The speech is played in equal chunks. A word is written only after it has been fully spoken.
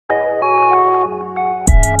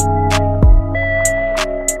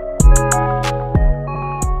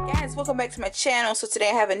welcome back to my channel. So today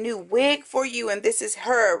I have a new wig for you, and this is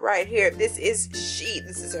her right here. This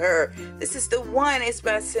is her. This is the one. It's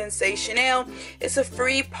by Sensationnel. It's a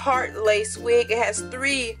 3-part lace wig. It has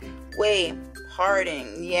 3-way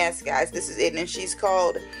parting. Yes, guys, this is it, and she's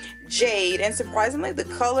called Jade, and surprisingly the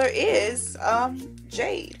color is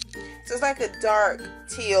Jade. So it's like a dark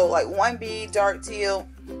teal, like 1B dark teal,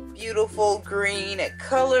 beautiful green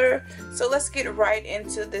color. So let's get right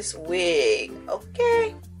into this wig.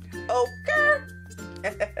 Okay.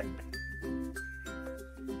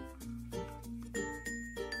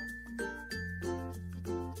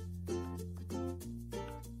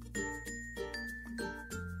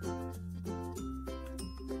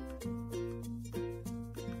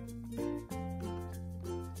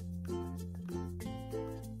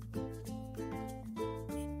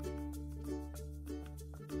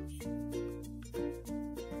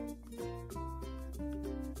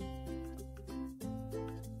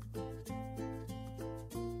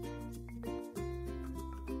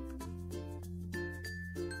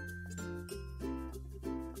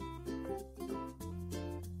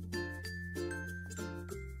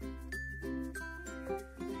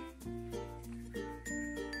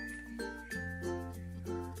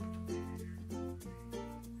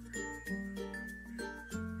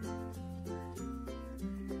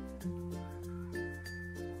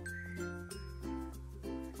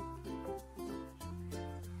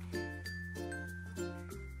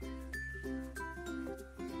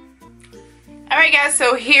 Alright guys,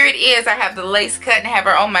 so here it is. I have the lace cut and have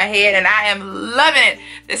her on my head, and I am loving it.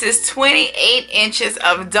 This is 28 inches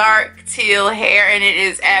of dark teal hair, and it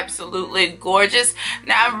is absolutely gorgeous.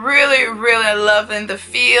 Now I'm really loving the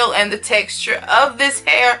feel and the texture of this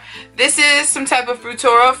hair. This is some type of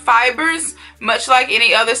Frutora fibers, much like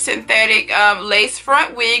any other synthetic lace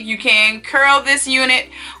front wig. You can curl this unit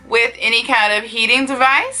with any kind of heating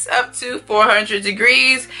device up to 400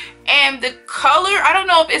 degrees. And the color, I don't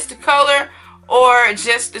know if it's the color or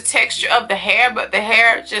just the texture of the hair, but the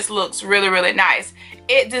hair just looks really nice.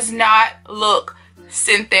 It does not look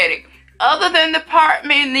synthetic. Other than the part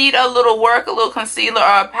may need a little work, a little concealer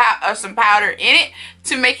or some powder in it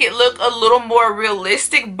to make it look a little more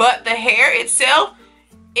realistic, but the hair itself,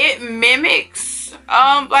 it mimics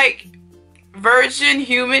like virgin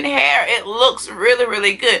human hair. It looks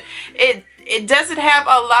really good. It doesn't have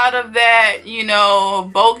a lot of that, you know,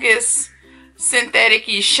 bogus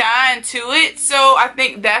synthetic-y shine to it, so I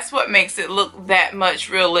think that's what makes it look that much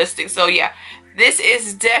realistic. So yeah, this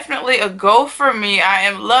is definitely a go for me. I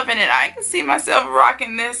am loving it. I can see myself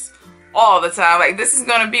rocking this all the time. Like, this is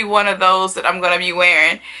gonna be one of those that I'm gonna be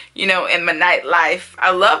wearing, you know, in my nightlife.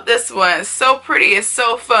 I love this one. It's so pretty. It's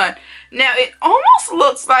so fun. Now it almost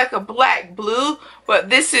looks like a black blue, but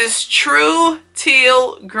this is true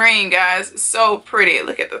teal green, guys. So pretty.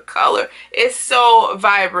 Look at the color. It's so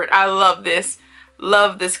vibrant. I love this.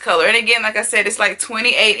 Love this color. And again, like I said, it's like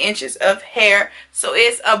 28 inches of hair. So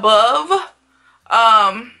it's above,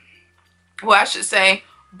 well, I should say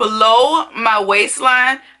below my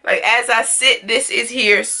waistline. Like, as I sit, this is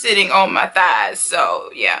here sitting on my thighs. So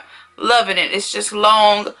yeah, loving it. It's just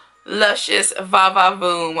long, luscious,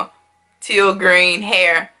 va-va-voom teal green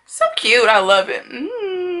hair. So cute. I love it.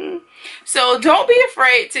 So don't be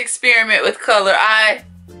afraid to experiment with color. I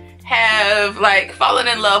have like fallen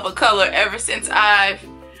in love with color ever since I've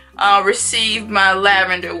received my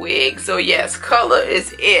lavender wig. So yes, color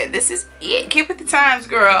is it. This is it. Keep with the times,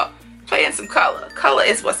 girl. Playing some color. Color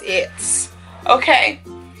is what's it. Okay,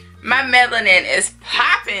 my melanin is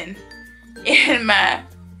popping in my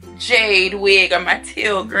Jade wig, or my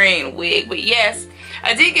teal green wig. But yes,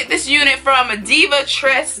 I did get this unit from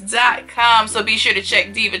divatress.com, so be sure to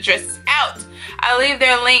check Diva Dress out. I'll leave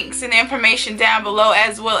their links and information down below,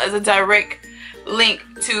 as well as a direct link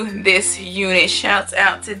to this unit. Shouts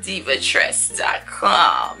out to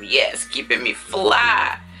divatress.com. Yes, keeping me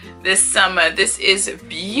fly this summer. This is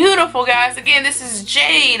beautiful, guys. Again, this is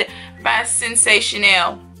Jade by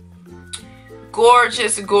Sensationnel.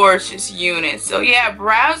 Gorgeous unit. So yeah,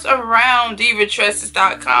 browse around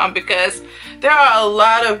divatresses.com, because there are a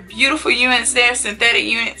lot of beautiful units there, synthetic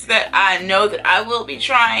units that I know that I will be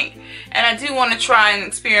trying, and I do want to try and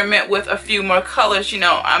experiment with a few more colors. You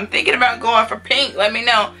know, I'm thinking about going for pink. Let me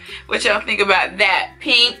know what y'all think about that.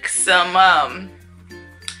 Pink, some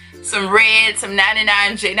red, some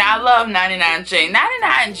 99J. Now I love 99J.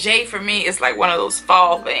 99J for me is like one of those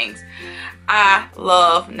fall things. I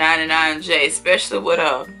love 99J, especially with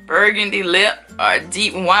a burgundy lip or a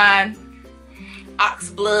deep wine ox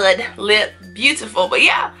blood lip. Beautiful. But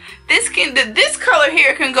yeah, this color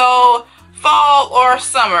here can go fall or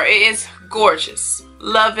summer. It is gorgeous.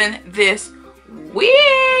 Loving this wig.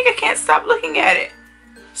 I can't stop looking at it.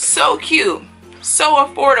 So cute. So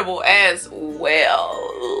affordable as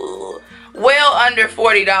well. Well under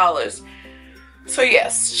 $40. So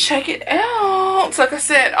yes, check it out. Like I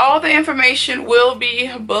said, all the information will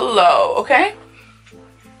be below, okay?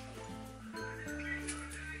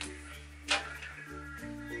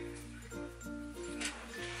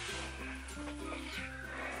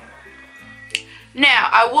 Now,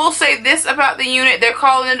 I will say this about the unit. They're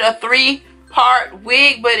calling it a 3-part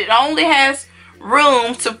wig, but it only has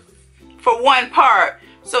room for 1 part.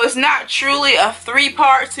 So it's not truly a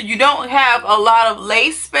 3-part, so you don't have a lot of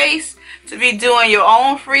lace space to be doing your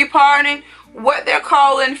own free parting. What they're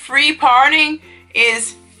calling free parting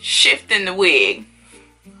is shifting the wig.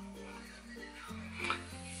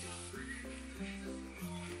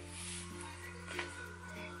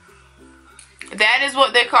 That is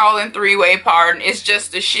what they're calling 3-way parting. It's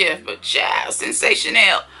just a shift. But child,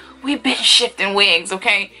 Sensationnel, we've been shifting wigs,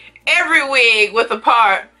 okay? Every wig with a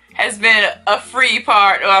part has been a free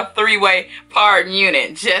part or a 3-way parting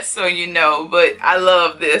unit, just so you know. But I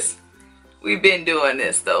love this. We've been doing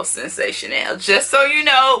this though, Sensationnel. Just so you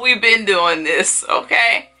know, we've been doing this,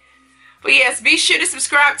 okay? But yes, be sure to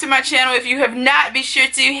subscribe to my channel if you have not. Be sure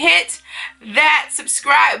to hit that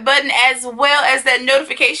subscribe button as well as that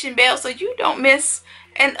notification bell so you don't miss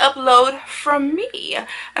an upload from me.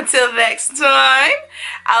 Until next time,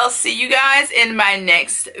 I'll see you guys in my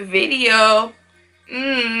next video.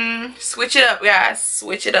 Switch it up, guys.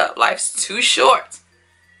 Switch it up. Life's too short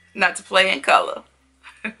not to play in color.